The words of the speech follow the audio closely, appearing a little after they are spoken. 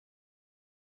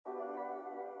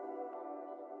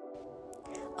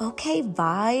Okay,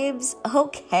 vibes.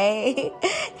 Okay.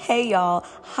 Hey, y'all.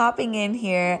 Hopping in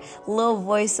here. Little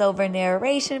voiceover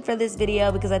narration for this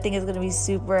video because I think it's going to be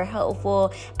super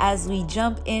helpful as we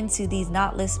jump into these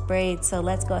knotless braids. So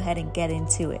let's go ahead and get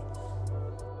into it.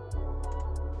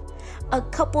 A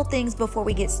couple things before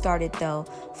we get started though.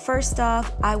 First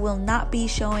off, I will not be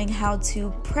showing how to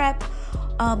prep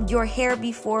your hair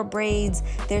before braids.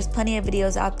 There's plenty of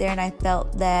videos out there, and I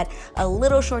felt that a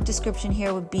little short description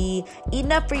here would be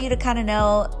enough for you to kind of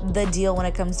know the deal when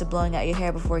it comes to blowing out your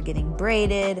hair before getting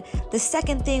braided. The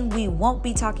second thing we won't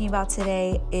be talking about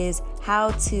today is how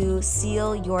to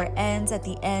seal your ends at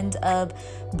the end of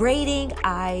braiding.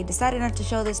 I decided not to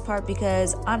show this part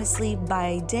because honestly,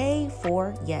 by day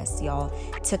 4, yes, y'all,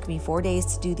 it took me 4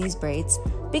 days to do these braids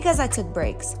because I took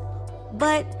breaks.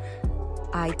 But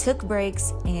I took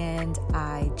breaks and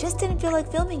I just didn't feel like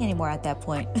filming anymore at that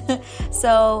point.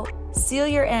 So seal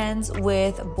your ends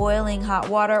with boiling hot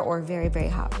water or very, very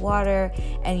hot water,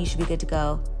 and you should be good to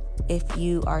go. If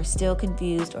you are still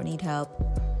confused or need help,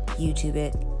 YouTube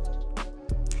it.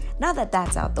 Now that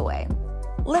that's out the way,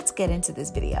 let's get into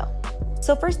this video.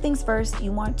 So first things first,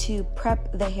 you want to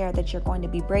prep the hair that you're going to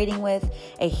be braiding with.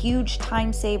 A huge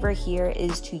time saver here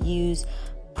is to use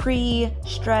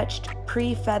pre-stretched,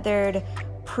 pre-feathered,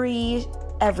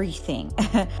 pre-everything.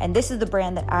 And this is the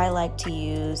brand that I like to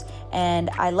use, and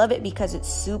I love it because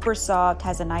it's super soft,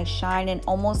 has a nice shine, and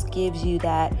almost gives you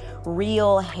that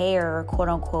real hair, quote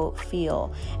unquote,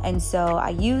 feel. And so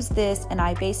I use this and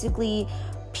I basically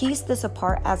piece this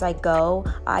apart as I go.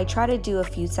 I try to do a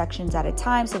few sections at a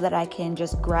time so that I can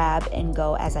just grab and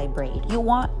go as I braid. You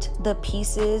want the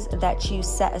pieces that you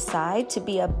set aside to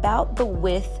be about the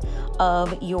width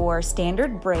of your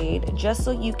standard braid, just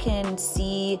so you can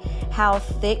see how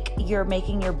thick you're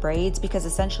making your braids, because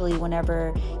essentially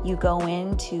whenever you go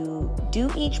in to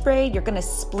do each braid, you're gonna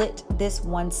split this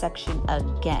one section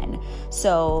again.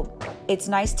 So it's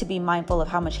nice to be mindful of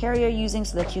how much hair you're using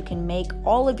so that you can make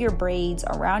all of your braids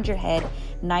around your head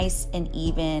nice and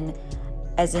even,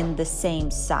 as in the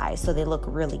same size, so they look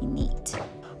really neat.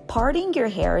 Parting your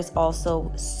hair is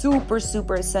also super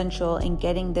essential in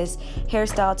getting this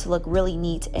hairstyle to look really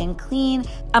neat and clean.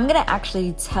 I'm gonna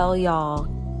actually tell y'all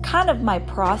kind of my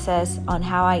process on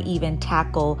how I even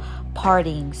tackle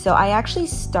parting. So I actually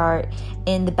start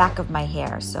in the back of my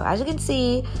hair. So as you can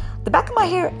see, the back of my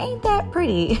hair ain't that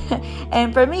pretty.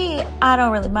 And for me, I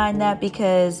don't really mind that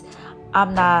because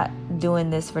I'm not doing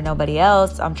this for nobody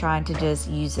else. I'm trying to just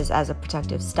use this as a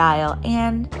protective style.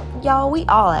 And y'all, we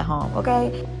all at home,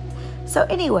 okay? So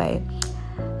anyway,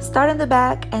 start in the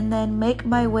back and then make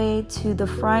my way to the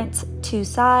front, 2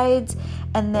 sides,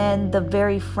 and then the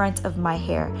very front of my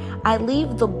hair. I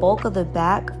leave the bulk of the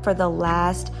back for the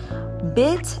last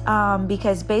bit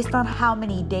because based on how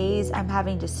many days I'm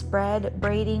having to spread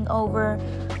braiding over.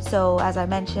 So as I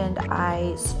mentioned,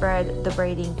 I spread the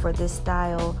braiding for this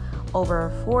style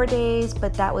over 4 days,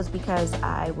 but that was because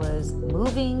I was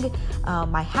moving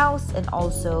my house and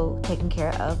also taking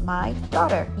care of my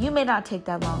daughter. You may not take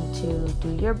that long to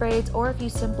do your braids, or if you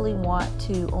simply want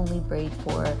to only braid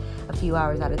for a few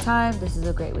hours at a time, this is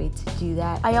a great way to do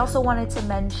that. I also wanted to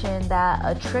mention that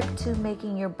a trick to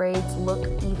making your braids look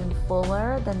even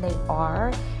fuller than they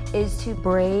are is to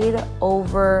braid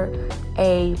over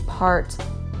a part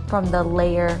from the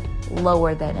layer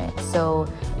lower than it. So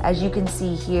as you can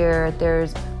see here,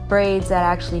 there's braids that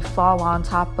actually fall on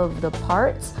top of the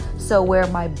parts. So where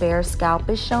my bare scalp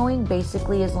is showing,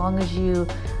 basically as long as you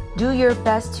do your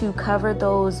best to cover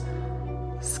those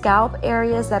scalp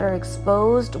areas that are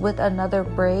exposed with another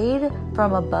braid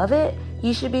from above it,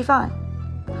 you should be fine.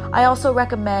 I also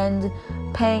recommend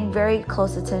paying very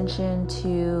close attention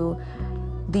to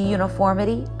the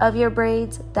uniformity of your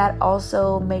braids. That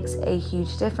also makes a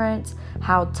huge difference.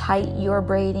 How tight you're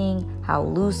braiding, how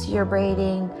loose you're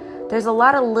braiding. There's a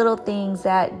lot of little things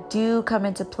that do come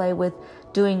into play with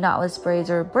doing knotless braids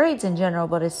or braids in general,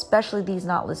 but especially these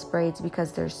knotless braids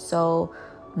because there's so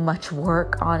much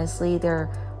work. Honestly, they're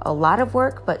a lot of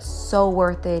work, but so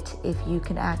worth it if you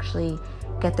can actually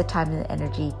get the time and the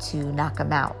energy to knock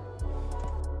them out.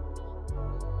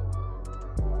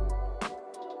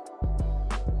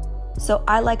 So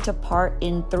I like to part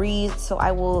in 3s. So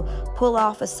I will pull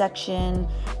off a section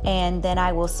and then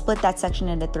I will split that section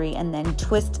into 3 and then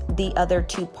twist the other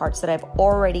 2 parts that I've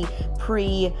already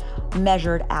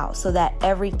pre-measured out so that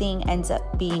everything ends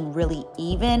up being really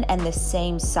even and the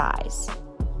same size.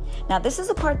 Now this is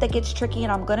the part that gets tricky,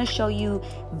 and I'm going to show you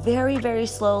very, very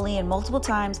slowly and multiple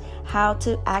times how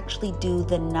to actually do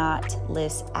the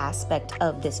knotless aspect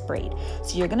of this braid.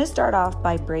 So you're going to start off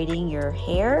by braiding your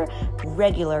hair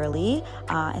regularly,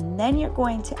 and then you're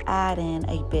going to add in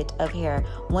a bit of hair.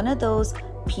 One of those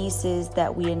pieces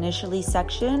that we initially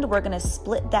sectioned, we're going to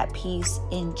split that piece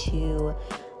into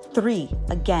 3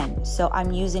 again. So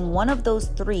I'm using one of those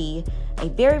 3, a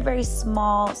very, very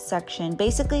small section,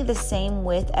 basically the same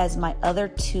width as my other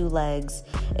 2 legs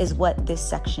is what this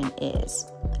section is.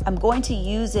 I'm going to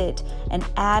use it and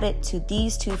add it to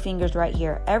these 2 fingers right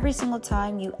here. Every single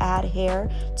time you add hair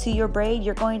to your braid,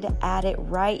 you're going to add it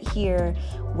right here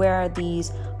where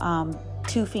these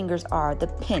 2 fingers are, the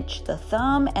pinch, the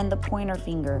thumb and the pointer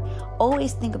finger.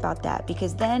 Always think about that,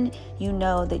 because then you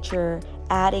know that you're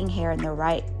adding hair in the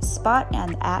right spot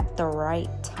and at the right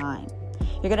time.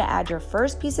 You're going to add your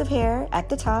first piece of hair at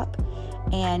the top,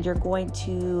 and you're going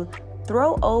to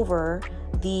throw over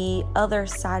the other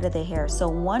side of the hair. So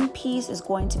one piece is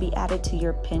going to be added to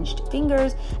your pinched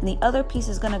fingers, and the other piece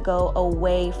is going to go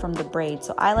away from the braid.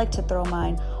 So I like to throw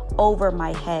mine over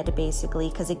my head, basically,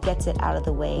 because it gets it out of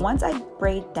the way. Once I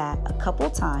braid that a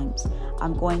couple times,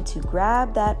 I'm going to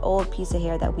grab that old piece of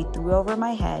hair that we threw over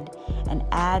my head and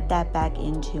add that back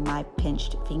into my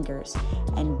pinched fingers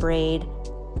and braid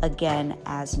again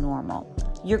as normal.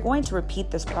 You're going to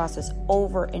repeat this process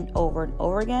over and over and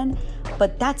over again,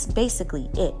 but that's basically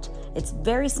it. It's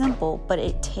very simple, but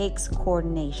it takes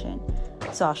coordination.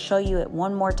 So I'll show you it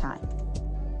one more time.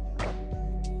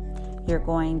 You're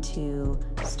going to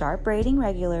start braiding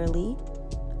regularly,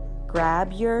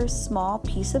 grab your small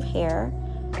piece of hair,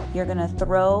 you're going to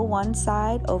throw one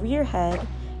side over your head,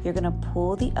 you're going to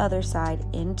pull the other side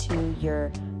into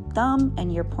your thumb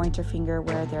and your pointer finger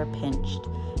where they're pinched.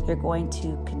 You're going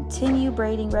to continue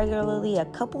braiding regularly a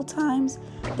couple times,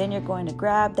 then you're going to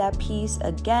grab that piece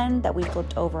again that we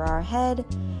flipped over our head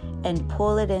and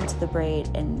pull it into the braid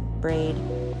and braid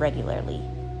regularly.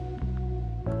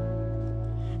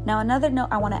 Now, another note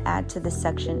I want to add to this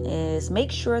section is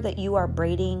make sure that you are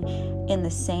braiding in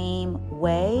the same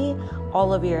way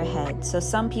all over your head. So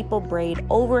some people braid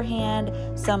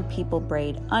overhand, some people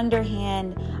braid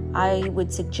underhand. I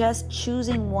would suggest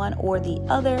choosing one or the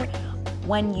other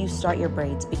when you start your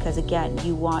braids, because again,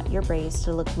 you want your braids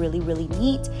to look really, really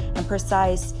neat and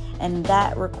precise, and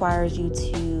that requires you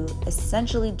to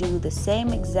essentially do the same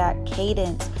exact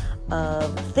cadence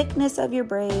of thickness of your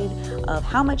braid, of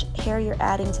how much hair you're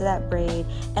adding to that braid,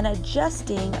 and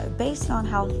adjusting based on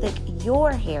how thick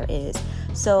your hair is.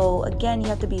 So again, you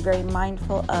have to be very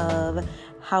mindful of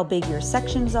how big your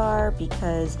sections are,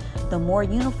 because the more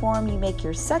uniform you make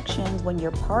your sections when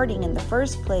you're parting in the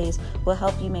first place will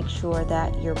help you make sure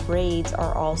that your braids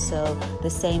are also the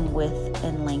same width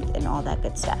and length and all that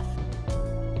good stuff.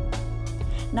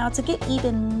 Now, to get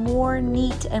even more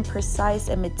neat and precise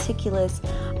and meticulous,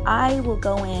 I will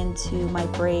go into my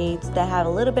braids that have a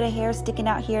little bit of hair sticking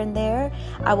out here and there.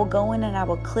 I will go in and I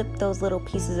will clip those little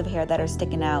pieces of hair that are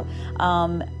sticking out.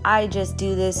 I just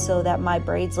do this so that my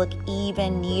braids look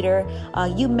even neater.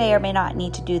 You may or may not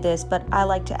need to do this, but I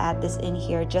like to add this in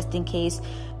here just in case.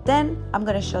 Then I'm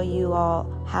going to show you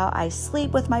all how I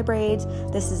sleep with my braids.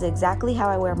 This is exactly how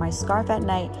I wear my scarf at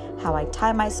night, how I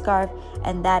tie my scarf,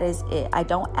 and that is it. I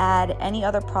don't add any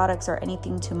other products or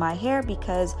anything to my hair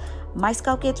because my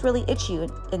scalp gets really itchy,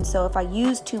 and so if I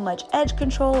use too much edge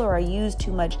control or I use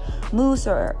too much mousse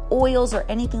or oils or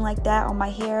anything like that on my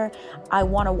hair, I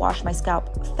want to wash my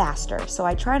scalp faster. So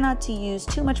I try not to use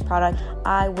too much product.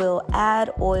 I will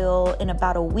add oil in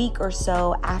about a week or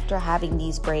so after having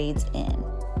these braids in.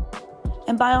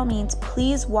 And by all means,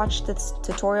 please watch this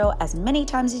tutorial as many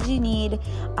times as you need.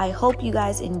 I hope you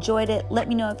guys enjoyed it. Let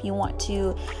me know if you want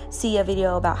to see a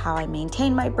video about how I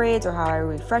maintain my braids or how I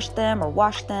refresh them or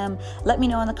wash them. Let me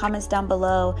know in the comments down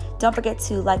below. Don't forget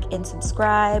to like and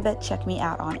subscribe. Check me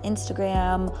out on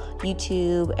Instagram,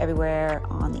 YouTube, everywhere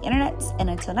on the internet. And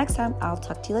until next time, I'll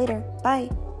talk to you later. Bye.